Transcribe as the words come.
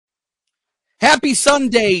Happy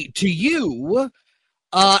Sunday to you.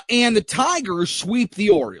 And the Tigers sweep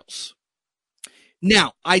the Orioles.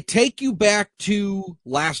 Now, I take you back to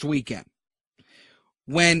last weekend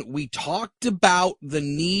when we talked about the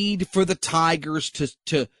need for the Tigers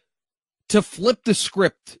to flip the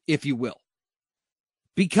script, if you will.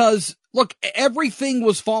 Because, look, everything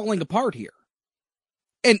was falling apart here.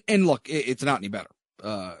 And look, it's not any better.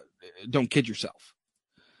 Don't kid yourself.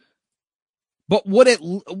 But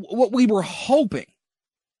what we were hoping,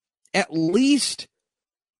 at least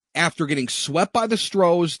after getting swept by the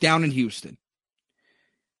Stros down in Houston,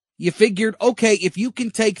 you figured, okay, if you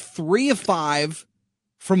can take 3 of 5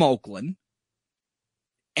 from Oakland,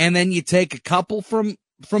 and then you take a couple from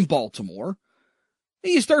Baltimore,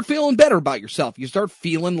 you start feeling better about yourself. You start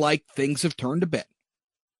feeling like things have turned a bit.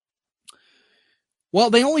 Well,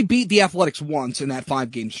 they only beat the Athletics once in that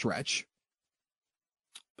 5-game stretch.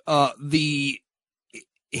 The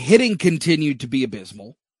hitting continued to be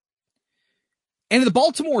abysmal. And in the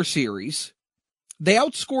Baltimore series, they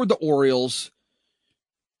outscored the Orioles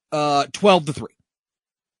 12-3.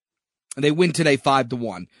 And they win today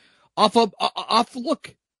 5-1.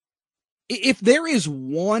 Look, if there is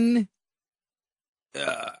one,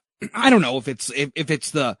 I don't know if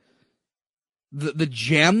it's the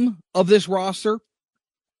gem of this roster,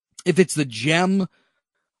 if it's the gem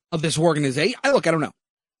of this organization, I don't know.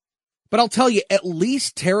 But I'll tell you, at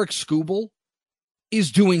least Tarik Skubal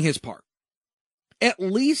is doing his part. At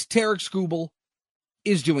least Tarik Skubal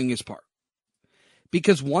is doing his part.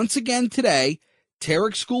 Because once again today,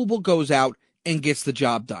 Tarik Skubal goes out and gets the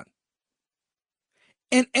job done.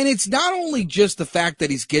 And it's not only just the fact that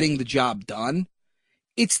he's getting the job done,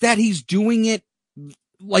 it's that he's doing it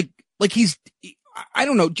like he's, I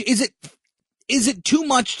don't know, is it too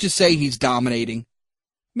much to say he's dominating?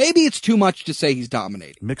 Maybe it's too much to say he's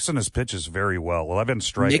dominating. Mixing his pitches very well. 11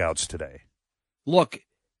 strikeouts today. Look,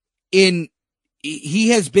 he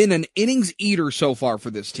has been an innings eater so far for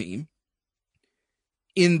this team.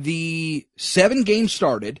 In the 7 games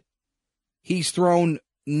started, he's thrown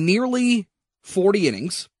nearly 40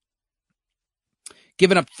 innings,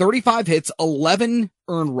 given up 35 hits, 11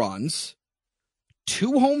 earned runs,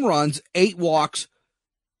 2 home runs, 8 walks,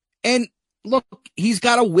 and look, he's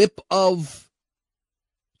got a whip of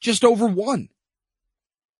just over 1.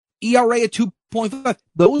 ERA at 2.5.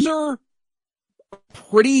 Those are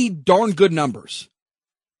pretty darn good numbers.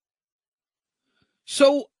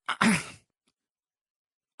 So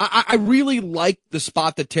I really like the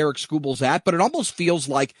spot that Tarik Skubal's at, but it almost feels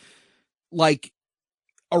like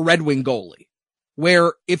a Red Wing goalie,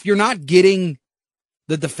 where if you're not getting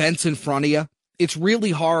the defense in front of you, it's really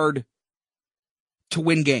hard to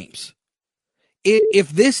win games. If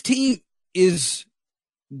this team is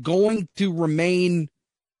going to remain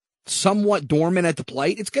somewhat dormant at the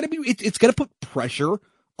plate, it's going to put pressure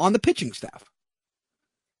on the pitching staff.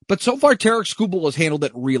 But so far, Tarik Skubal has handled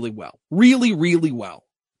it really well. Really, really well.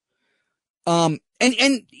 And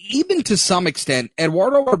even to some extent,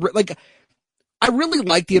 Eduardo, I really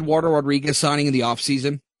like the Eduardo Rodriguez signing in the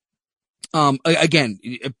offseason. Again,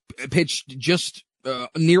 pitched just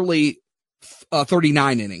nearly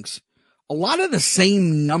 39 innings. A lot of the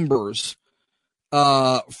same numbers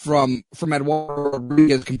from Eduardo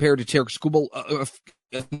Rodriguez compared to Tarik Skubal.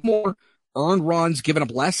 More earned runs, giving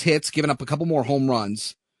up less hits, giving up a couple more home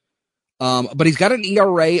runs. But he's got an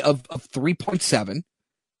ERA of 3.7.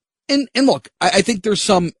 And look, I think there's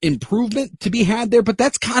some improvement to be had there, but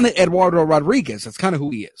that's kind of Eduardo Rodriguez. That's kind of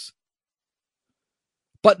who he is.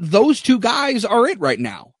 But those two guys are it right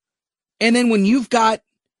now. And then when you've got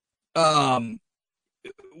the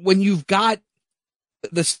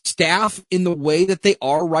staff in the way that they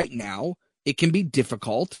are right now, it can be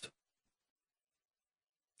difficult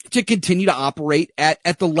to continue to operate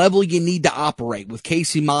at the level you need to operate, with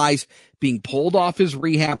Casey Mize being pulled off his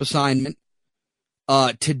rehab assignment.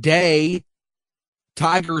 Today,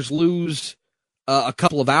 Tigers lose a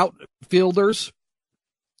couple of outfielders.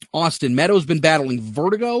 Austin Meadows been battling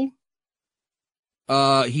vertigo.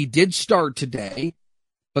 He did start today,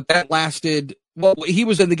 but that lasted, well, he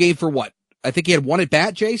was in the game for what? I think he had 1 at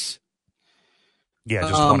bat, Jace? Yeah,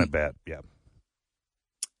 just 1 at bat, yeah.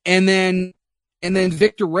 And then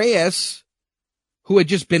Victor Reyes, who had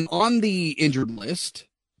just been on the injured list,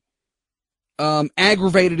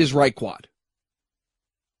 aggravated his right quad.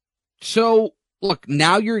 So, look,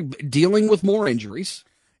 now you're dealing with more injuries.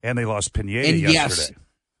 And they lost Pineda yesterday. Yes,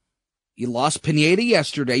 you lost Pineda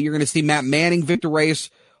yesterday. You're going to see Matt Manning, Victor Reyes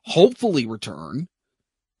hopefully return.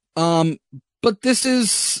 But this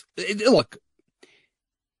is, look,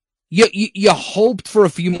 you hoped for a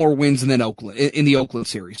few more wins in the Oakland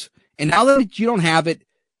series. And now that you don't have it,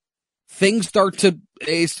 things start to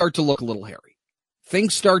look a little hairy.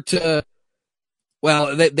 Things start to,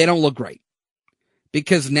 well, they don't look great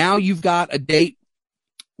because now you've got a date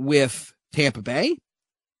with Tampa Bay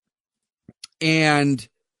and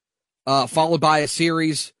followed by a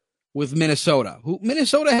series with Minnesota, who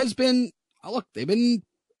Minnesota has been, they've been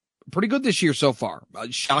pretty good this year so far.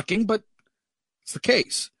 Shocking, but it's the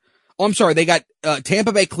case. Oh, I'm sorry. They got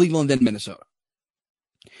Tampa Bay, Cleveland, and Minnesota.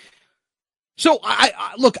 So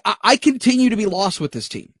I continue to be lost with this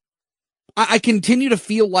team. I continue to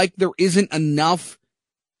feel like there isn't enough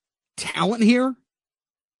talent here.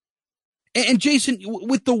 And Jason,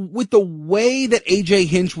 with the way that AJ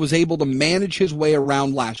Hinch was able to manage his way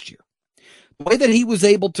around last year, the way that he was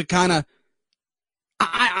able to kind of,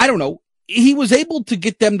 I don't know, he was able to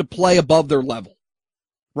get them to play above their level,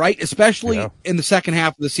 right? Especially in the second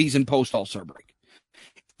half of the season post All-Star break.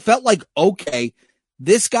 Felt like, okay,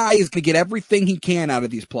 this guy is going to get everything he can out of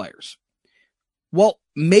these players. Well,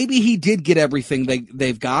 maybe he did get everything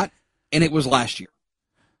they've got, and it was last year.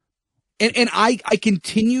 And I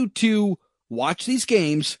continue to watch these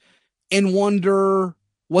games and wonder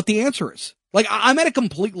what the answer is. Like, I'm at a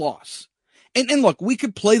complete loss. And look, we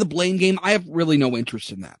could play the blame game. I have really no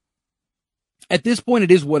interest in that. At this point,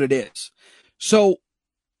 it is what it is. So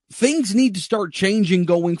things need to start changing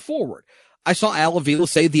going forward. I saw Al Avila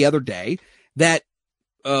say the other day that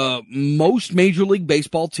most Major League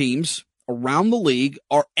Baseball teams around the league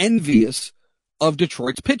are envious of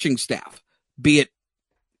Detroit's pitching staff, be it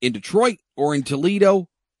in Detroit or in Toledo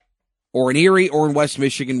or in Erie or in West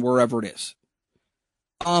Michigan, wherever it is.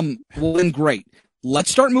 Well, then great.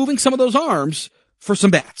 Let's start moving some of those arms for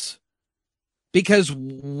some bats because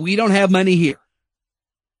we don't have money here.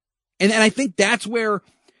 And I think that's where,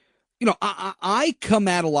 I come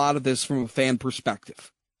at a lot of this from a fan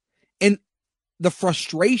perspective. And the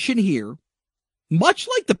frustration here, much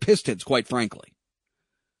like the Pistons, quite frankly,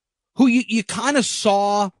 who you kind of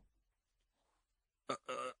saw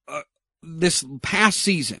this past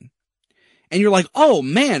season, and you're like, oh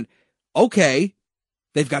man, okay,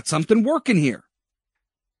 they've got something working here.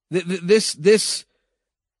 This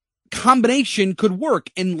combination could work,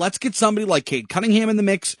 and let's get somebody like Cade Cunningham in the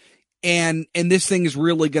mix, and this thing is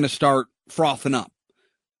really going to start frothing up.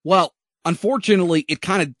 Well, unfortunately, it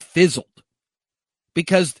kind of fizzled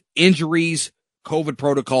because injuries, COVID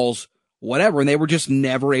protocols, whatever, and they were just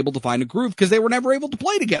never able to find a groove because they were never able to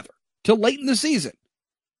play together till late in the season.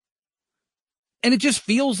 And it just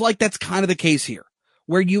feels like that's kind of the case here,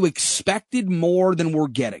 where you expected more than we're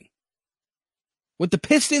getting. With the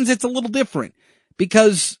Pistons, it's a little different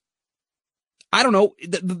because, I don't know,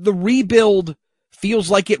 the rebuild feels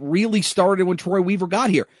like it really started when Troy Weaver got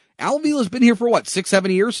here. Al Avila's been here for what, 6,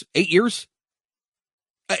 7 years, 8 years?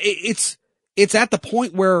 It's at the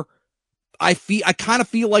point where I kind of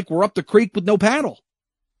feel like we're up the creek with no paddle.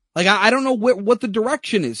 Like, I don't know what the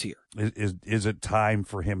direction is here. Is it time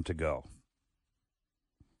for him to go?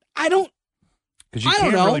 I don't. Because you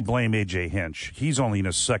can't really blame A.J. Hinch. He's only in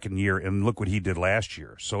his second year, and look what he did last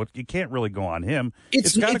year. So you can't really go on him.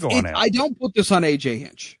 It's got to go on him. I don't put this on A.J.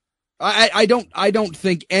 Hinch. I don't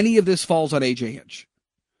think any of this falls on A.J. Hinch.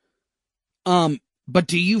 But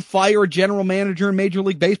do you fire a general manager in Major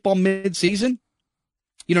League Baseball mid-season?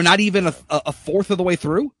 Not even a fourth of the way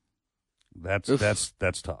through? That's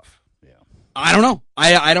tough. Yeah. I don't know.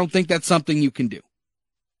 I don't think that's something you can do.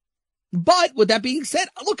 But with that being said,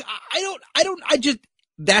 look,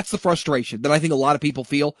 that's the frustration that I think a lot of people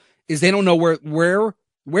feel is they don't know where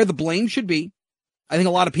the blame should be. I think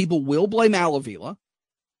a lot of people will blame Al Avila.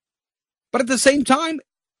 But at the same time,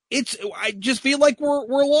 I just feel like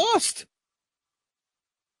we're lost.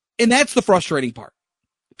 And that's the frustrating part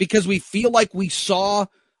because we feel like we saw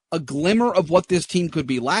a glimmer of what this team could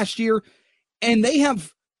be last year, and they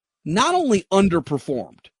have not only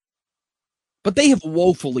underperformed, but they have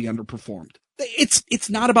woefully underperformed. It's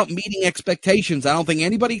not about meeting expectations. I don't think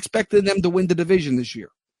anybody expected them to win the division this year,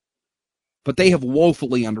 but they have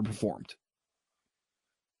woefully underperformed.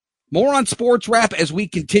 More on Sports Wrap as we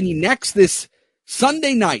continue next this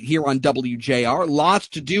Sunday night here on WJR. Lots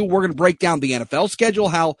to do. We're going to break down the NFL schedule,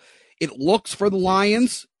 how it looks for the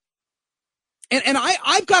Lions. And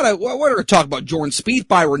I've got we're going to talk about Jordan Spieth,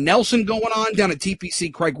 Byron Nelson going on down at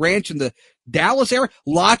TPC Craig Ranch in the Dallas area.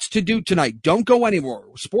 Lots to do tonight. Don't go anywhere.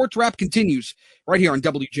 Sports Wrap continues right here on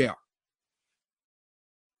WJR.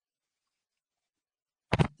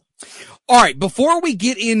 All right, before we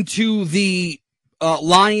get into the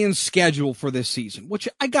Lions schedule for this season, which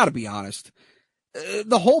I got to be honest,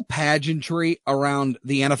 the whole pageantry around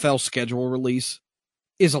the NFL schedule release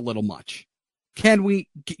is a little much. Can we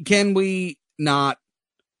not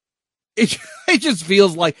it just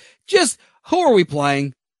feels like, who are we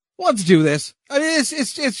playing? Let's do this. I mean,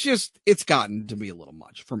 it's gotten to be a little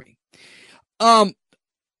much for me.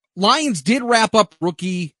 Lions did wrap up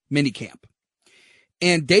rookie minicamp,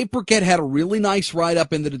 and Dave Burkett had a really nice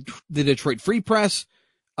write-up in the Detroit Free Press.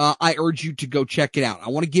 I urge you to go check it out. I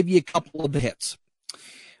want to give you a couple of the hits.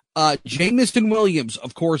 Jamison Williams,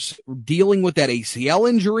 of course, dealing with that ACL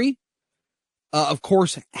injury, of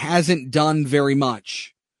course, hasn't done very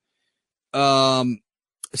much.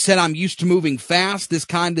 Said, I'm used to moving fast. This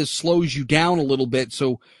kind of slows you down a little bit.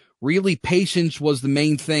 So really patience was the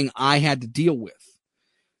main thing I had to deal with.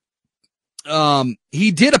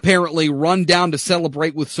 He did apparently run down to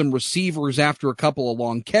celebrate with some receivers after a couple of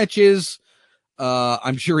long catches.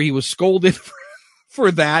 I'm sure he was scolded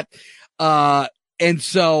for that. And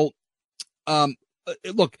so,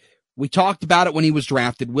 look, we talked about it when he was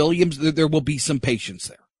drafted. Williams, there will be some patience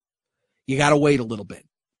there. You got to wait a little bit.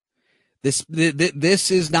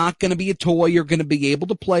 This is not going to be a toy you're going to be able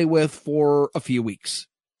to play with for a few weeks.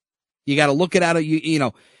 You got to look at it. You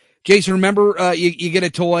know, Jason, remember, you get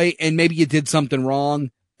a toy and maybe you did something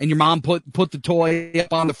wrong and your mom put the toy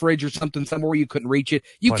up on the fridge or something somewhere where you couldn't reach it.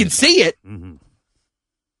 You can see it,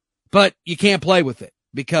 but you can't play with it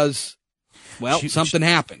because, well, something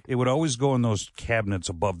happened. It would always go in those cabinets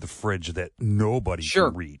above the fridge that nobody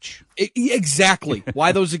can reach. Exactly.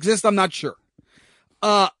 Why those exist, I'm not sure.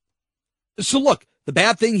 So look, the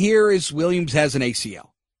bad thing here is Williams has an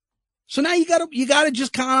ACL. So now you gotta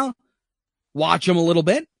just kind of watch him a little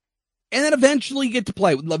bit, and then eventually you get to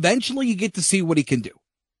play. Eventually you get to see what he can do.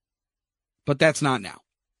 But that's not now.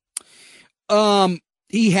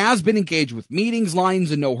 He has been engaged with meetings.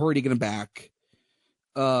 Lions in no hurry to get him back.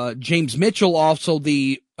 James Mitchell, also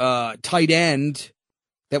the tight end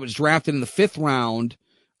that was drafted in the 5th round,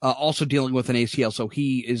 also dealing with an ACL, so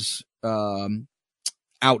he is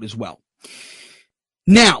out as well.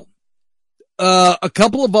 Now, a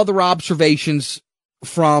couple of other observations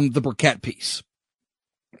from the Burkett piece.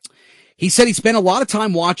 He said he spent a lot of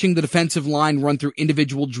time watching the defensive line run through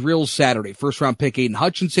individual drills Saturday. First-round pick Aiden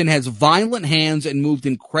Hutchinson has violent hands and moved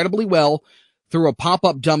incredibly well through a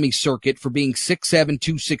pop-up dummy circuit for being 6'7",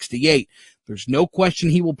 268. There's no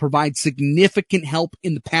question he will provide significant help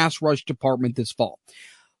in the pass rush department this fall.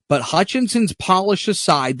 But Hutchinson's polish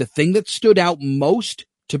aside, the thing that stood out most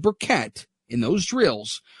to Burkett in those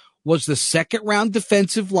drills was the second-round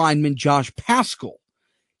defensive lineman Josh Paschal.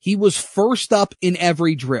 He was first up in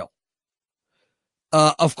every drill.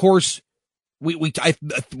 Of course, we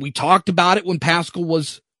talked about it when Paschal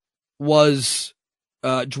was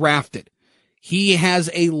drafted. He has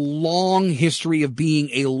a long history of being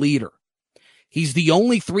a leader. He's the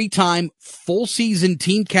only 3-time full season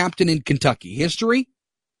team captain in Kentucky history.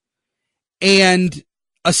 And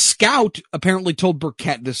a scout apparently told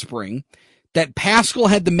Burkett this spring that Paschal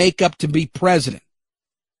had the makeup to be president.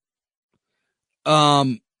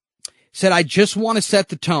 Said, I just want to set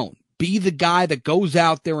the tone. Be the guy that goes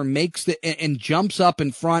out there and makes and jumps up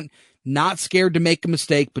in front, not scared to make a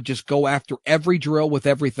mistake, but just go after every drill with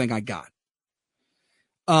everything I got.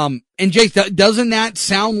 And Jake, doesn't that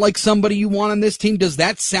sound like somebody you want on this team? Does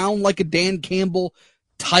that sound like a Dan Campbell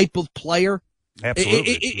type of player?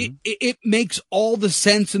 Absolutely. It makes all the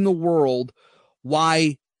sense in the world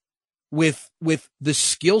why with the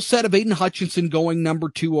skill set of Aiden Hutchinson going number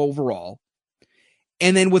 2 overall,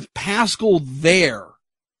 and then with Paschal there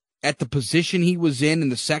at the position he was in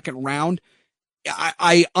the 2nd round,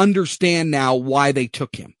 I understand now why they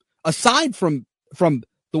took him. Aside from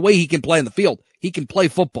the way he can play in the field, he can play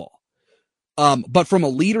football. But from a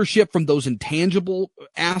leadership, from those intangible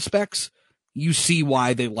aspects, you see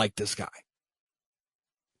why they like this guy.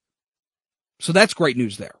 So that's great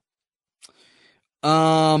news there.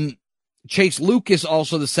 Chase Lucas,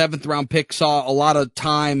 also the 7th round pick, saw a lot of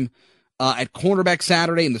time at cornerback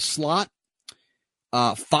Saturday in the slot.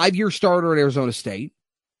 5-year starter at Arizona State.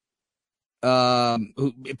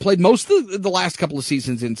 Who played most of the last couple of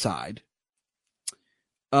seasons inside.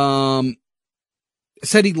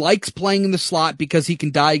 Said he likes playing in the slot because he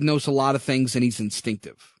can diagnose a lot of things and he's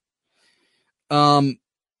instinctive. So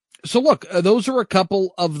look, those are a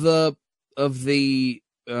couple of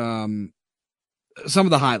some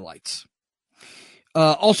of the highlights.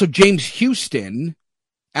 Also, James Houston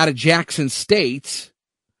out of Jackson State,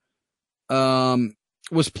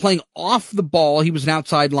 was playing off the ball. He was an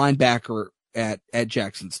outside linebacker at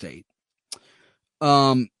Jackson State.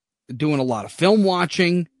 Doing a lot of film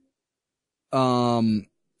watching. Khalil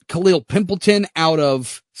Pimpleton out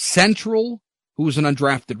of Central, who was an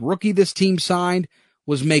undrafted rookie this team signed,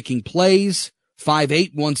 was making plays.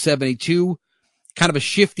 5'8", 172. Kind of a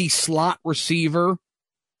shifty slot receiver.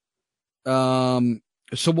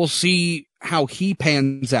 So we'll see how he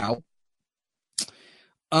pans out.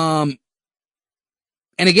 And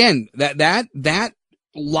again, that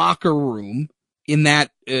locker room in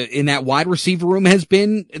that wide receiver room that's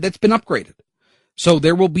been upgraded. So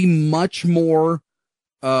there will be much more,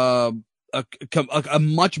 a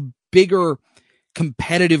much bigger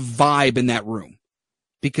competitive vibe in that room,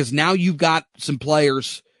 because now you've got some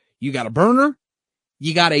players. You got a burner,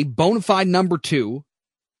 you got a bona fide number 2,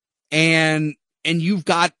 and you've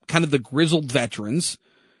got kind of the grizzled veterans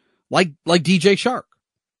like DJ Shark.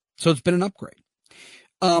 So it's been an upgrade.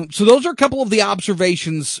 So those are a couple of the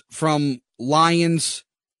observations from Lions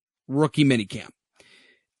rookie minicamp.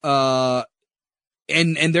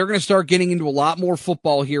 And they're going to start getting into a lot more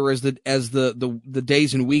football here as the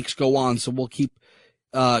days and weeks go on. So we'll keep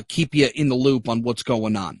you in the loop on what's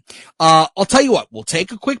going on. I'll tell you what, we'll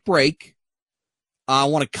take a quick break. I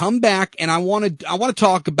want to come back and I want to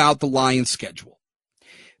talk about the Lions schedule,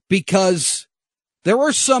 because there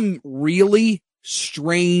are some really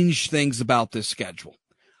strange things about this schedule.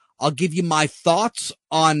 I'll give you my thoughts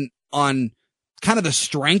on kind of the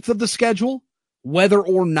strength of the schedule, whether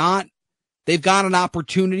or not they've got an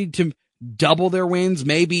opportunity to double their wins,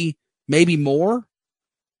 maybe more.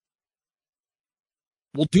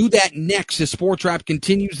 We'll do that next as Sports Wrap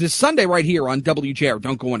continues this Sunday right here on WJR.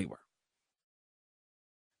 Don't go anywhere.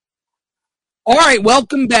 All right,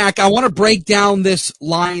 welcome back. I want to break down this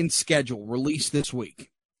Lions schedule released this week.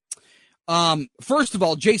 First of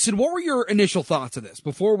all, Jason, what were your initial thoughts of this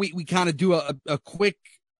before we kind of do a quick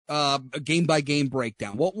a game-by-game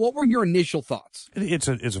breakdown? What were your initial thoughts? It's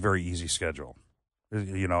a very easy schedule.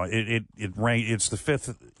 You know, it's the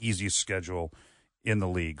 5th easiest schedule in the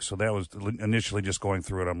league. So that was initially just going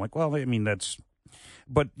through it. I'm like, well, I mean,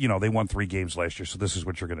 but you know, they won 3 games last year, so this is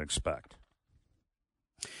what you're going to expect.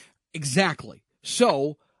 Exactly.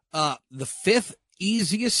 So, the 5th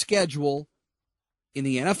easiest schedule in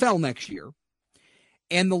the NFL next year.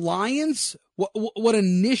 And the Lions, what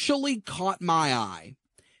initially caught my eye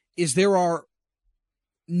is there are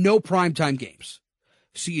no primetime games.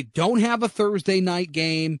 So you don't have a Thursday night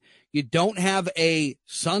game. You don't have a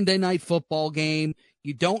Sunday night football game.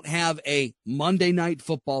 You don't have a Monday night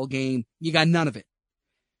football game. You got none of it.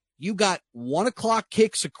 You got 1:00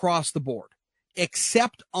 kicks across the board,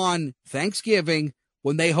 except on Thanksgiving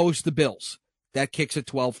when they host the Bills. That kicks at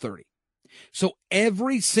 12:30. So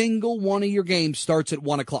every single one of your games starts at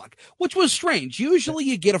 1:00, which was strange. Usually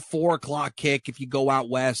you get a 4:00 kick if you go out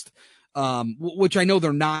west, which I know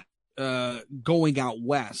they're not going out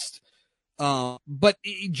west. But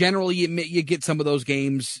generally you get some of those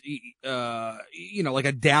games, like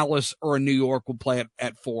a Dallas or a New York will play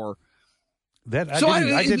at 4.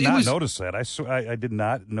 I did not notice that. I did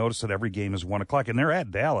not notice that every game is 1:00, and they're at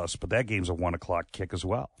Dallas, but that game's a 1:00 kick as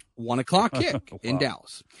well. 1:00 kick in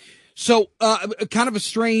Dallas. So, kind of a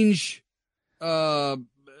strange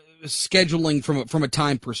scheduling from a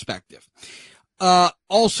time perspective.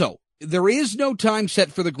 Also, there is no time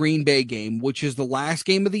set for the Green Bay game, which is the last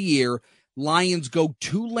game of the year. Lions go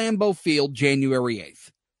to Lambeau Field January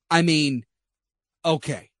 8th. I mean,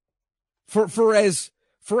 okay. For as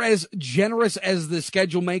generous as the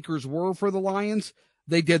schedule makers were for the Lions,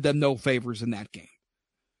 they did them no favors in that game.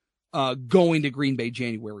 Going to Green Bay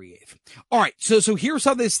January 8th. All right, so here's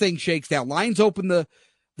how this thing shakes down. Lions open the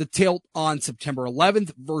tilt on September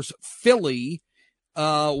 11th versus Philly.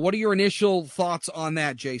 What are your initial thoughts on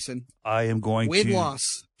that, Jason? I am going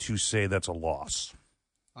Win-loss to say that's a loss.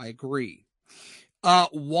 I agree.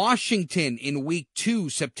 Washington in week 2,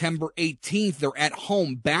 September 18th. They're at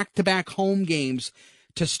home, back-to-back home games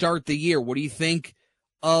to start the year. What do you think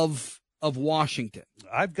of Washington?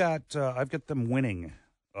 I've got them winning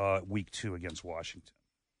week 2 against Washington.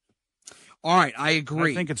 All right, I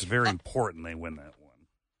agree. I think it's very important they win that one.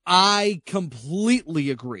 I completely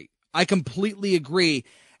agree.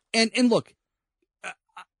 And look,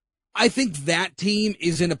 I think that team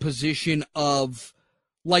is in a position of,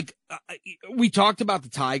 like, we talked about the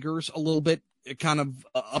Tigers a little bit, kind of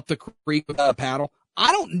up the creek with a paddle.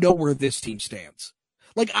 I don't know where this team stands.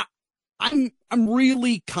 Like, I'm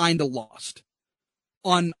really kind of lost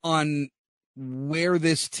on where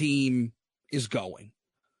this team is going.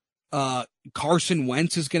 Carson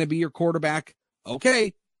Wentz is going to be your quarterback.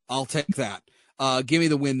 Okay, I'll take that. Give me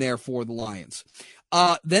the win there for the Lions.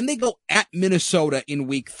 Then they go at Minnesota in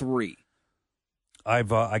week 3. I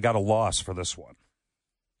got a loss for this one.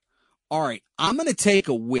 All right, I'm going to take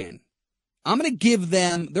a win. I'm going to give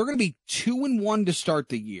them, they're going to be 2-1 to start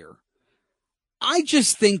the year. I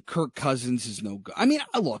just think Kirk Cousins is no good. I mean,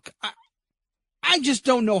 look, I just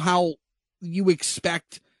don't know how you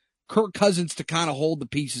expect Kirk Cousins to kind of hold the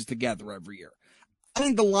pieces together every year. I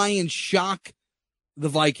think the Lions shock the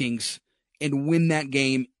Vikings and win that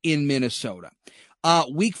game in Minnesota.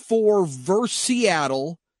 Week 4 versus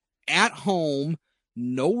Seattle at home.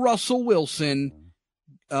 No Russell Wilson.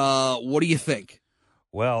 What do you think?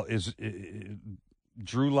 Well, is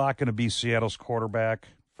Drew Lock going to be Seattle's quarterback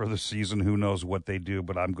for the season? Who knows what they do,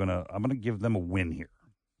 but I'm gonna give them a win here.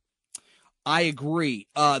 I agree.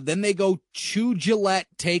 Then they go to Gillette,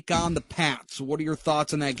 take on the Pats. What are your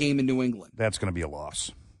thoughts on that game in New England? That's going to be a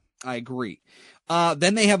loss. I agree.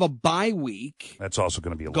 Then they have a bye week. That's also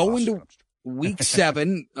going to be a loss. Go into week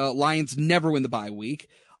 7. Lions never win the bye week.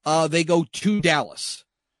 They go to Dallas.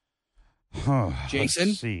 Jason?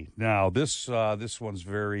 Let's see. Now, this one's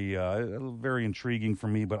very intriguing for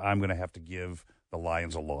me, but I'm going to have to give the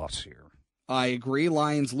Lions a loss here. I agree.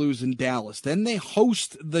 Lions lose in Dallas. Then they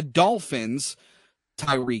host the Dolphins.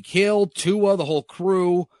 Tyreek Hill, Tua, the whole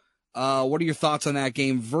crew. What are your thoughts on that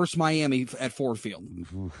game versus Miami at Ford Field?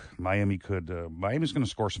 Miami's going to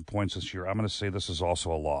score some points this year. I'm going to say this is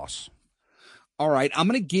also a loss. All right, I'm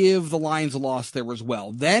going to give the Lions a loss there as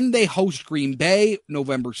well. Then they host Green Bay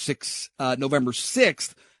November 6th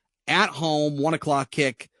at home, 1:00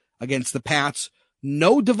 kick against the Pats.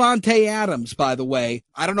 No Devontae Adams, by the way.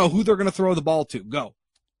 I don't know who they're going to throw the ball to. Go.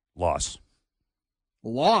 Loss.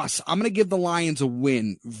 I'm going to give the Lions a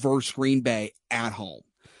win versus Green Bay at home.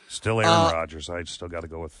 Still Aaron Rodgers. I still got to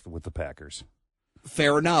go with the Packers.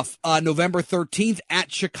 Fair enough. November 13th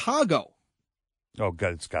at Chicago. Oh,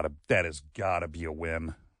 God, that has got to be a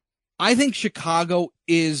win. I think Chicago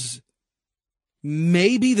is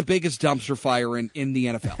maybe the biggest dumpster fire in the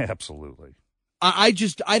NFL. Absolutely. I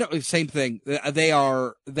don't, same thing. They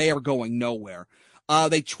are going nowhere.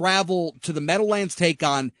 They travel to the Meadowlands, take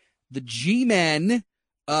on the G-Men.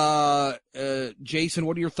 Jason,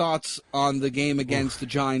 what are your thoughts on the game against the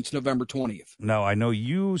Giants November 20th? No, I know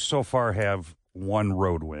you so far have one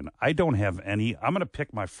road win. I don't have any. I'm going to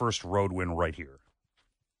pick my first road win right here.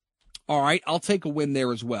 All right, I'll take a win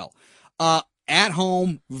there as well. At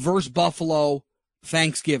home versus Buffalo,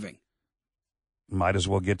 Thanksgiving. Might as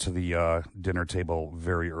well get to the dinner table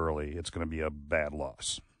very early. It's going to be a bad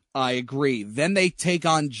loss. I agree. Then they take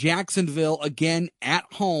on Jacksonville again at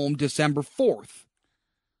home December 4th.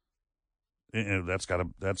 That's got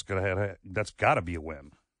to be a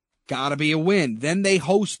win. Got to be a win. Then they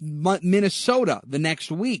host Minnesota the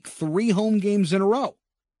next week. 3 home games in a row.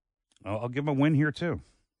 I'll give them a win here too.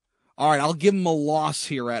 All right, I'll give them a loss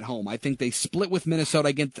here at home. I think they split with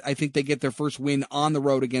Minnesota. I think they get their first win on the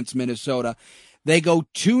road against Minnesota. They go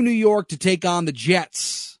to New York to take on the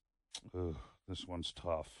Jets. Ugh, this one's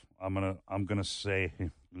tough. I'm gonna say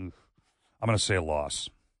a loss.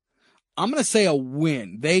 I'm gonna say a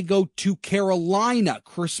win. They go to Carolina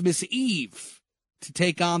Christmas Eve to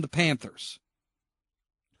take on the Panthers.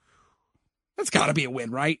 That's got to be a win,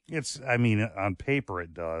 right? On paper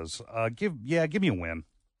it does. Give me a win.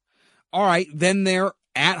 All right, then they're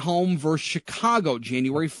at home versus Chicago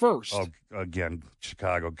January 1st. Oh, again,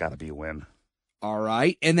 Chicago got to be a win. All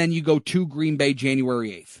right, and then you go to Green Bay January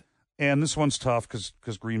 8th. And this one's tough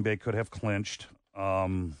because Green Bay could have clinched.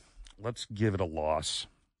 Let's give it a loss.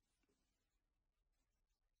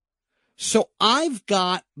 So I've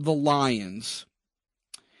got the Lions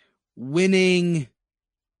winning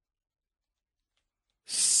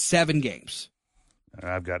 7 games.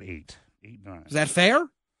 I've got 8, 9. Is that fair?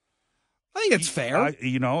 I think that's fair.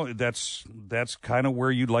 That's kind of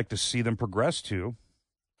where you'd like to see them progress to.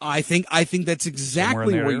 I think that's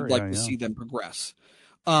exactly where you'd like to see them progress.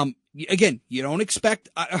 Again, you don't expect,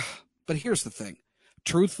 but here's the thing.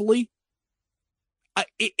 Truthfully,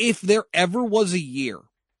 if there ever was a year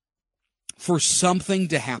for something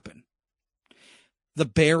to happen, the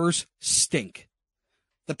Bears stink.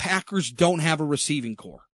 The Packers don't have a receiving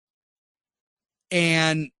core.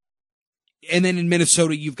 And then in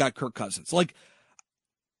Minnesota, you've got Kirk Cousins. Like,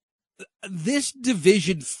 this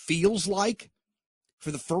division feels like, for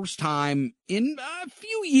the first time in a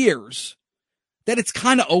few years, that it's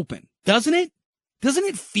kind of open, doesn't it? Doesn't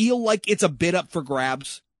it feel like it's a bit up for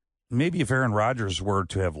grabs? Maybe if Aaron Rodgers were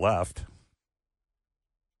to have left.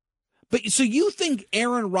 But so you think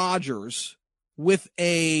Aaron Rodgers, with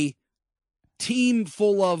a team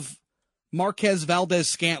full of Marquez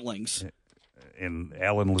Valdez-Scantlings, and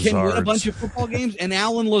Alan Lazard can win a bunch of football games, and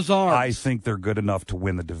Alan Lazard. I think they're good enough to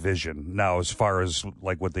win the division. Now, as far as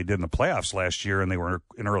like what they did in the playoffs last year, and they were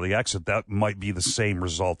an early exit, that might be the same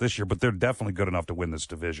result this year. But they're definitely good enough to win this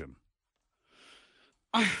division.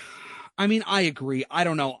 I mean, I agree. I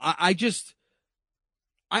don't know. I just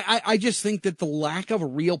think that the lack of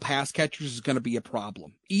real pass catchers is going to be a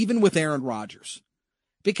problem, even with Aaron Rodgers.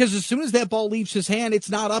 because as soon as that ball leaves his hand, it's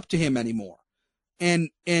not up to him anymore. And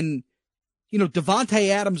Devontae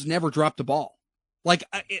Adams never dropped the ball. Like,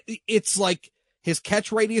 it's like his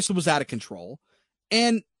catch radius was out of control.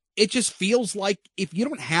 And it just feels like if you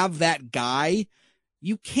don't have that guy,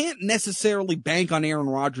 you can't necessarily bank on Aaron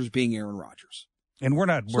Rodgers being Aaron Rodgers. And we're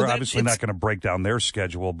obviously not going to break down their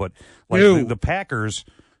schedule, but like No. the Packers,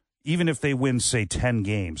 even if they win, say, 10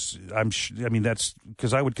 games, that's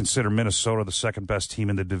because I would consider Minnesota the second best team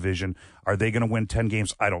in the division. Are they going to win 10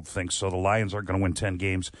 games? I don't think so. The Lions aren't going to win 10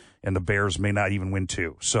 games, and the Bears may not even win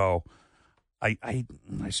 2. So I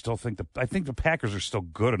still think the Packers are still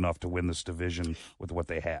good enough to win this division with what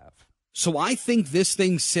they have. So I think this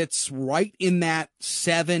thing sits right in that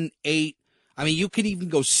 7, 8. I mean, you could even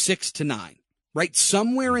go 6 to 9, right?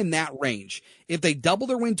 Somewhere in that range. If they double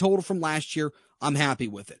their win total from last year, I'm happy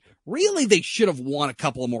with it. Really, they should have won a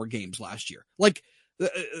couple of more games last year. Like,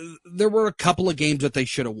 there were a couple of games that they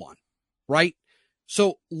should have won, right?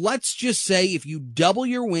 So let's just say if you double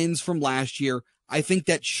your wins from last year, I think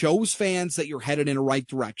that shows fans that you're headed in the right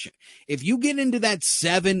direction. If you get into that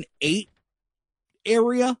 7, 8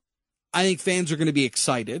 area, I think fans are going to be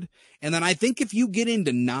excited. And then I think if you get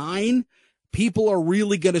into 9, people are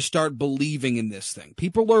really going to start believing in this thing.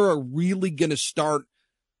 People are really going to start,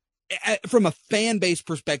 from a fan base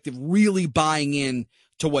perspective, really buying in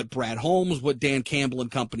to what Brad Holmes, what Dan Campbell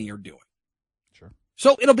and company are doing. Sure.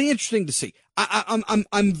 So it'll be interesting to see.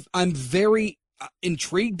 I'm very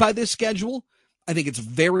intrigued by this schedule. I think it's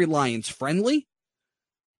very Lions friendly.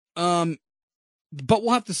 But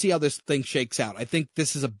we'll have to see how this thing shakes out. I think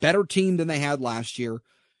this is a better team than they had last year.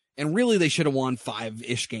 And really, they should have won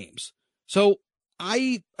 5-ish games. So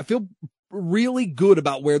I feel really good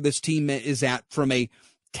about where this team is at from a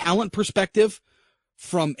talent perspective,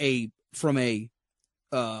 from a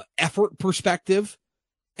effort perspective.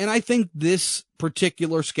 And I think this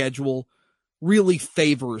particular schedule really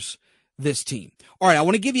favors this team. All right, I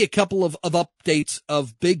want to give you a couple of updates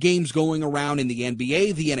of big games going around in the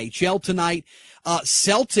NBA, the NHL tonight.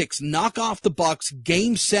 Celtics knock off the Bucks,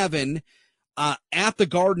 Game 7 at the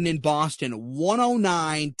Garden in Boston,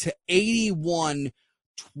 109-81,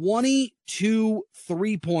 22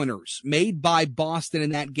 three-pointers made by Boston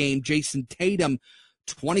in that game. Jason Tatum,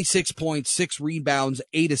 26 points, 6 rebounds,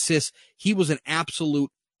 8 assists. He was an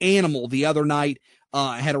absolute animal the other night.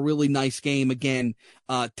 Had a really nice game again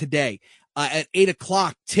today. At 8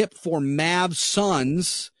 o'clock, tip for Mavs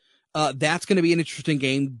Suns. That's going to be an interesting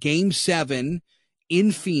game. Game 7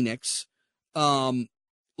 in Phoenix.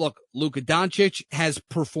 Look, Luka Doncic has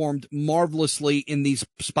performed marvelously in these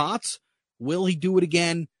spots. Will he do it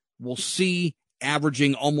again? We'll see.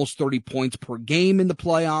 Averaging almost 30 points per game in the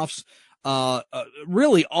playoffs.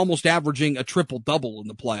 Really almost averaging a triple-double in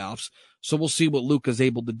the playoffs. So we'll see what Luka's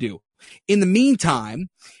able to do. In the meantime,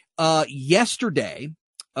 yesterday,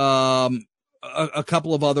 a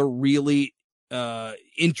couple of other really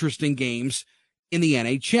interesting games in the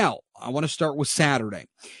NHL. I want to start with Saturday.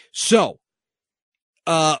 So,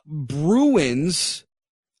 Bruins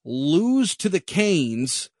lose to the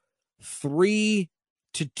Canes 3-2.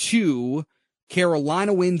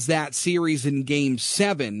 Carolina wins that series in Game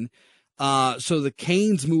 7. So the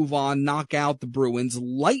Canes move on, knock out the Bruins.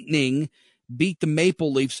 Lightning beat the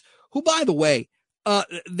Maple Leafs, who, by the way,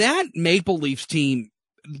 that Maple Leafs team,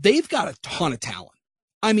 they've got a ton of talent.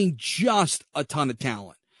 I mean, just a ton of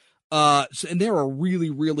talent. And they're a really,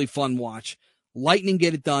 really fun watch. Lightning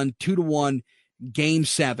get it done, 2-1, Game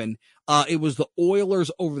 7. It was the Oilers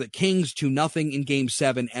over the Kings, 2-0 in Game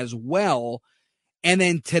 7 as well. And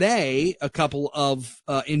then today, a couple of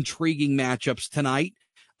intriguing matchups tonight.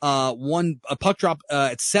 A puck drop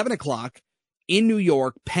at 7 o'clock in New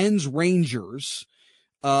York, Pens Rangers.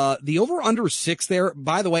 The over-under is 6 there.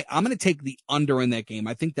 By the way, I'm going to take the under in that game.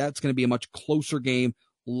 I think that's going to be a much closer game,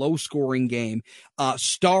 low-scoring game.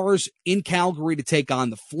 Stars in Calgary to take on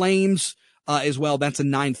the Flames as well. That's a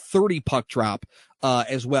 9:30 puck drop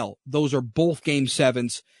as well. Those are both Game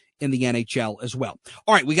 7s in the NHL as well.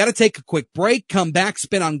 All right, we got to take a quick break. Come back.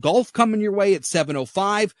 Spin on Golf coming your way at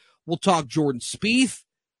 7:05. We'll talk Jordan Spieth.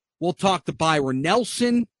 We'll talk to Byron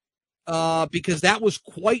Nelson because that was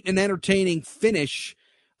quite an entertaining finish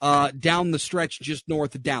down the stretch just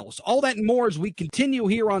north of Dallas. All that and more as we continue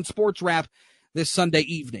here on Sports Wrap this Sunday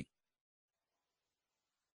evening.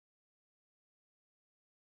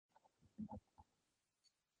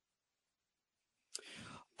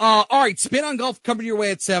 All right, Spin on Golf coming your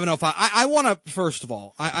way at 7:05. I want to, first of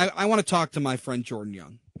all, I want to talk to my friend Jordan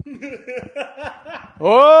Young.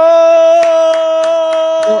 Oh,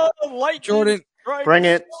 Jordan, bring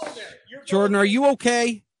it. Jordan, are you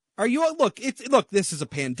okay? Are you look? This is a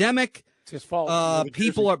pandemic. It's his fault.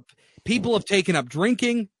 People have taken up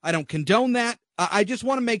drinking. I don't condone that. I just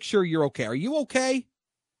want to make sure you're okay. Are you okay?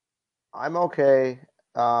 I'm okay.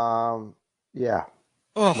 Yeah.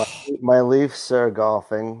 Oh. My Leafs are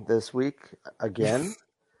golfing this week again.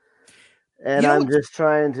 And I'm just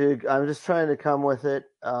trying to come with it.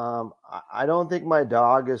 I don't think my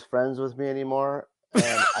dog is friends with me anymore.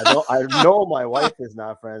 And I know my wife is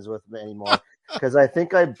not friends with me anymore because I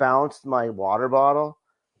think I bounced my water bottle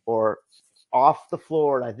or off the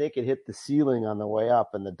floor, and I think it hit the ceiling on the way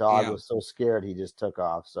up, and the dog was so scared he just took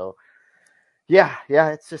off. So yeah,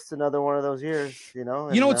 it's just another one of those years, you know.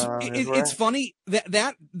 And, it's funny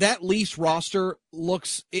that Leafs roster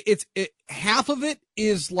looks half of it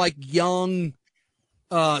is like young,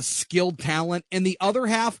 skilled talent, and the other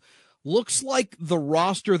half looks like the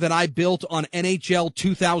roster that I built on NHL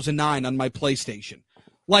 2009 on my PlayStation,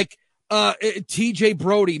 like TJ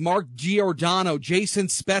Brody, Mark Giordano, Jason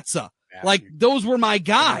Spezza. Like, those were my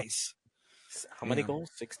guys. How many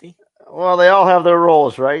goals? 60? Well, they all have their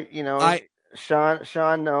roles, right? You know,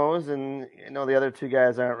 Sean knows, and you know the other two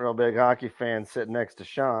guys aren't real big hockey fans sitting next to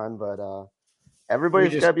Sean, but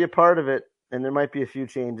everybody's got to be a part of it, and there might be a few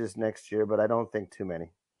changes next year, but I don't think too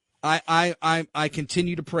many. I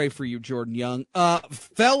continue to pray for you, Jordan Young.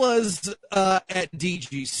 Fellas at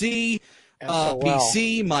DGC,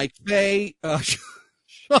 BC, Mike Fay,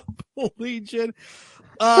 Legion.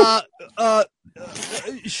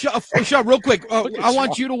 Sean, real quick, I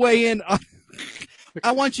want you to weigh in.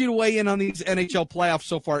 I want you to weigh in on these NHL playoffs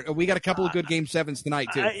so far. We got a couple of good Game 7s tonight,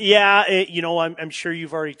 too. I'm sure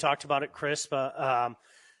you've already talked about it, Chris, but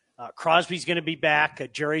Crosby's going to be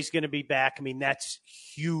back. Jerry's going to be back. I mean, that's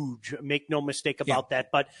huge. Make no mistake about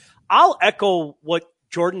that. But I'll echo what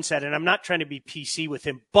Jordan said, and I'm not trying to be PC with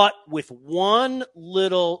him, but with one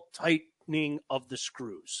little tightening of the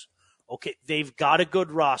screws. Okay, they've got a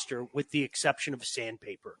good roster with the exception of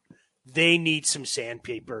sandpaper. They need some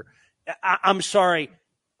sandpaper. I'm sorry.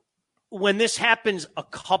 When this happens a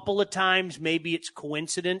couple of times, maybe it's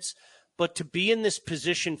coincidence, but to be in this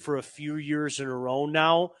position for a few years in a row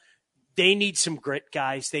now, they need some grit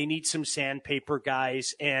guys. They need some sandpaper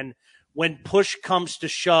guys. And when push comes to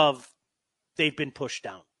shove, they've been pushed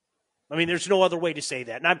down. I mean, there's no other way to say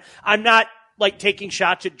that. And I'm not like taking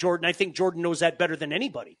shots at Jordan. I think Jordan knows that better than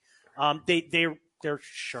anybody. They're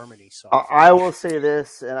Sherman-y. So I will say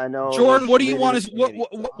this, and I know Jordan. What do you want to?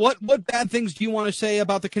 What bad things do you want to say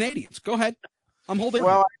about the Canadians? Go ahead. I'm holding.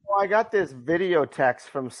 Well, I got this video text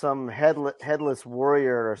from some headless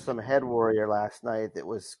warrior or some head warrior last night. That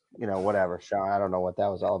was, whatever, Sean. I don't know what that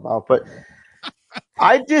was all about, but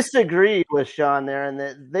I disagree with Sean there, and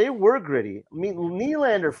that they were gritty. I mean,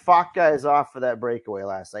 Nylander fought guys off for that breakaway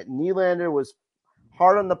last night. Nylander was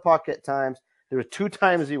hard on the puck at times. There were 2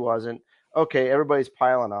 times he wasn't. Okay, everybody's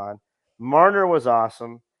piling on. Marner was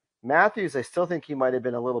awesome. Matthews, I still think he might have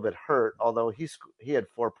been a little bit hurt, although he had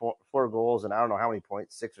 4 goals and I don't know how many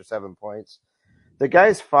points, 6 or 7 points. The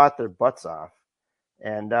guys fought their butts off.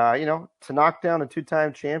 And, to knock down a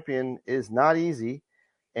 2-time champion is not easy.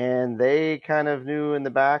 And they kind of knew in the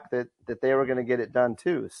back that they were going to get it done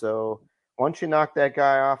too. So once you knock that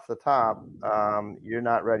guy off the top, you're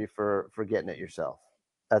not ready for getting it yourself.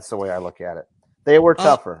 That's the way I look at it. They were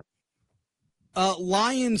tougher.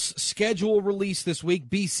 Lions schedule release this week.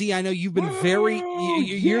 BC, I know you've been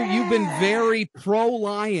you've been very pro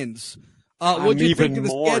Lions. What do you think of the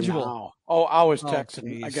schedule? Now. Oh, I was texting.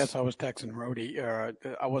 Geez. I guess I was texting Rhodey.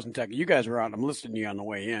 I wasn't texting. You guys were on. I'm listening to you on the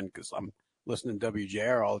way in because I'm listening to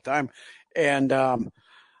WJR all the time. And I'm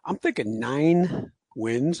thinking 9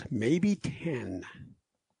 wins, maybe 10.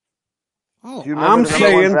 Oh, do you remember the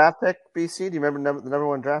number 1 draft pick, BC? Do you remember the number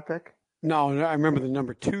 1 draft pick? No, I remember the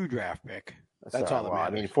number 2 draft pick. That's all that matters.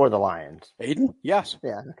 I mean, for the Lions. Aiden? Yes.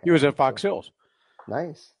 Yeah. Okay. He was at Fox Hills.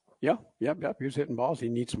 Nice. Yep. He was hitting balls. He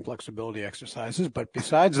needs some flexibility exercises. But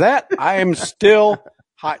besides that, I am still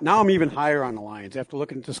high. Now I'm even higher on the Lions after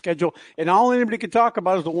looking at the schedule. And all anybody can talk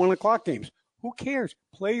about is the 1 o'clock games. Who cares?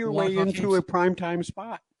 Play your way into a primetime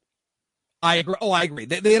spot. I agree. Oh, I agree.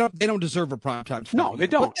 They don't deserve a primetime spot. No, they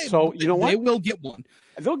don't. So you know what? They will get one.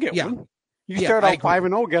 They'll get one. You start out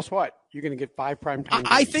 5-0. Guess what? You're going to get 5 primetime games.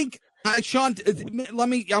 I think, Sean,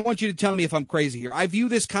 I want you to tell me if I'm crazy here. I view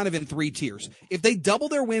this kind of in 3 tiers. If they double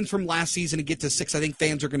their wins from last season and get to 6, I think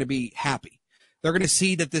fans are going to be happy. They're going to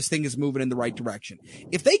see that this thing is moving in the right direction.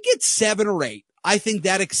 If they get 7 or 8, I think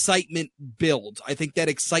that excitement builds. I think that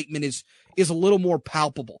excitement is a little more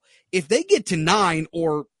palpable. If they get to 9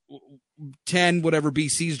 or 10, whatever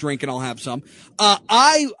BC's drinking, I'll have some.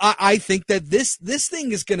 I think that this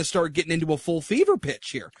thing is going to start getting into a full fever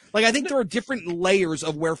pitch here. Like, I think there are different layers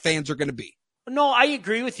of where fans are going to be. No, I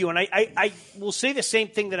agree with you, and I will say the same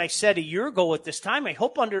thing that I said a year ago at this time. I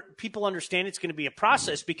hope people understand it's going to be a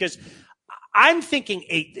process, because I'm thinking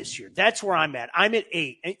 8 this year. That's where I'm at. I'm at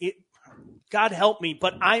 8. God help me,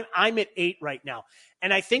 but I'm at 8 right now.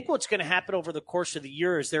 And I think what's going to happen over the course of the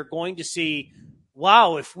year is they're going to see,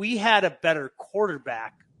 wow, if we had a better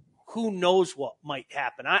quarterback, who knows what might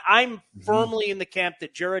happen. I'm firmly in the camp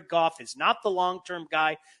that Jared Goff is not the long-term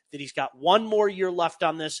guy, that he's got one more year left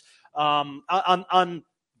on this, on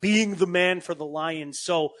being the man for the Lions.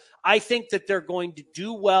 So I think that they're going to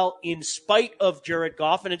do well in spite of Jared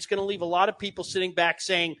Goff, and it's going to leave a lot of people sitting back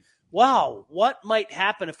saying, wow, what might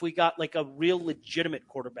happen if we got like a real legitimate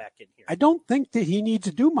quarterback in here? I don't think that he needs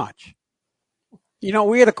to do much. You know,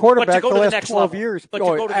 we had a quarterback the last 12 years. But to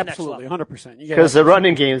go to the absolutely, next level. 100%. Because the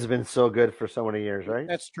running game's been so good for so many years, right?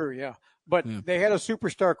 That's true, yeah. But they had a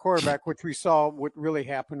superstar quarterback, which we saw what really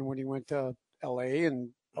happened when he went to L.A.,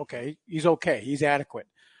 and he's okay. He's adequate.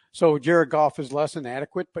 So Jared Goff is less than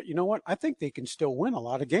adequate, but you know what? I think they can still win a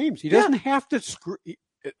lot of games. He doesn't have to screw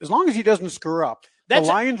 – as long as he doesn't screw up, the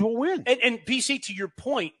Lions will win. And PC, to your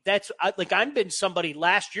point, I've been somebody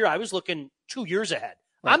last year, I was looking 2 years ahead.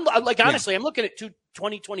 Right. I'm like, honestly, I'm looking at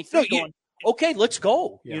 2023 going, okay, let's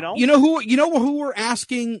go. Yeah. You know who we're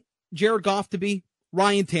asking Jared Goff to be?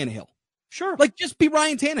 Ryan Tannehill. Sure. Like, just be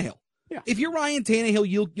Ryan Tannehill. Yeah. If you're Ryan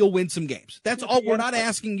Tannehill, you'll win some games. That's all. We're not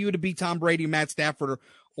asking you to be Tom Brady, Matt Stafford,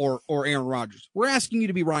 or Aaron Rodgers. We're asking you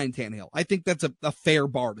to be Ryan Tannehill. I think that's a fair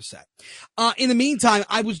bar to set. In the meantime,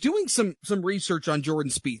 I was doing some research on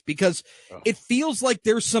Jordan Spieth, because it feels like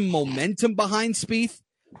there's some momentum behind Spieth.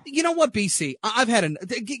 You know what, BC? I've had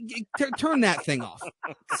turn that thing off.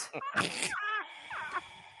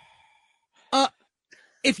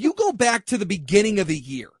 If you go back to the beginning of the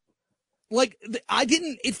year,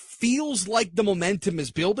 it feels like the momentum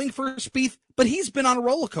is building for Spieth, but he's been on a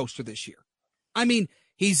roller coaster this year. I mean,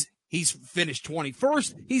 he's finished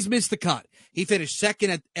 21st. He's missed the cut. He finished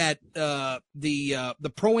second at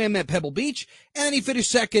the Pro-Am at Pebble Beach, and then he finished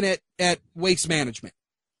second at Waste Management.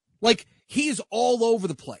 Like, he's all over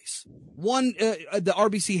the place. Won the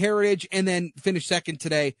RBC Heritage, and then finished second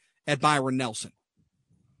today at Byron Nelson.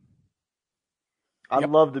 I'd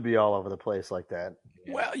love to be all over the place like that.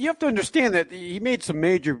 Well, you have to understand that he made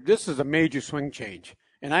this is a major swing change.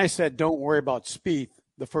 And I said, don't worry about Spieth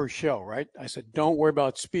the first show, right? I said, don't worry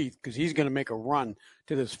about Spieth, because he's going to make a run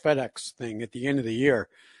to this FedEx thing at the end of the year.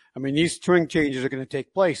 I mean, these swing changes are going to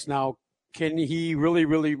take place. Now, can he really,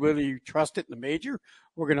 really, really trust it in the major?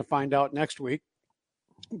 We're going to find out next week.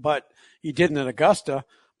 But he didn't at Augusta.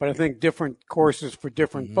 But I think different courses for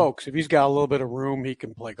different folks. If he's got a little bit of room, he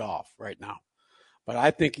can play golf right now. But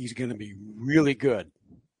I think he's going to be really good.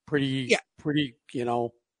 He's pretty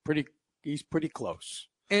close.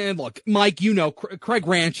 And look, Mike, Craig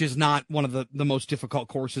Ranch is not one of the most difficult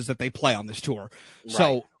courses that they play on this tour. Right.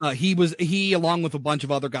 So he, along with a bunch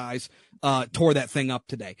of other guys, tore that thing up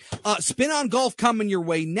today. Spin on Golf coming your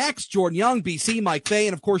way next. Jordan Young, BC, Mike Fay,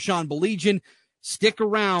 and of course, Sean Belegian. Stick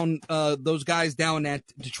around, those guys down at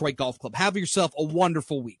Detroit Golf Club. Have yourself a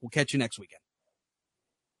wonderful week. We'll catch you next weekend.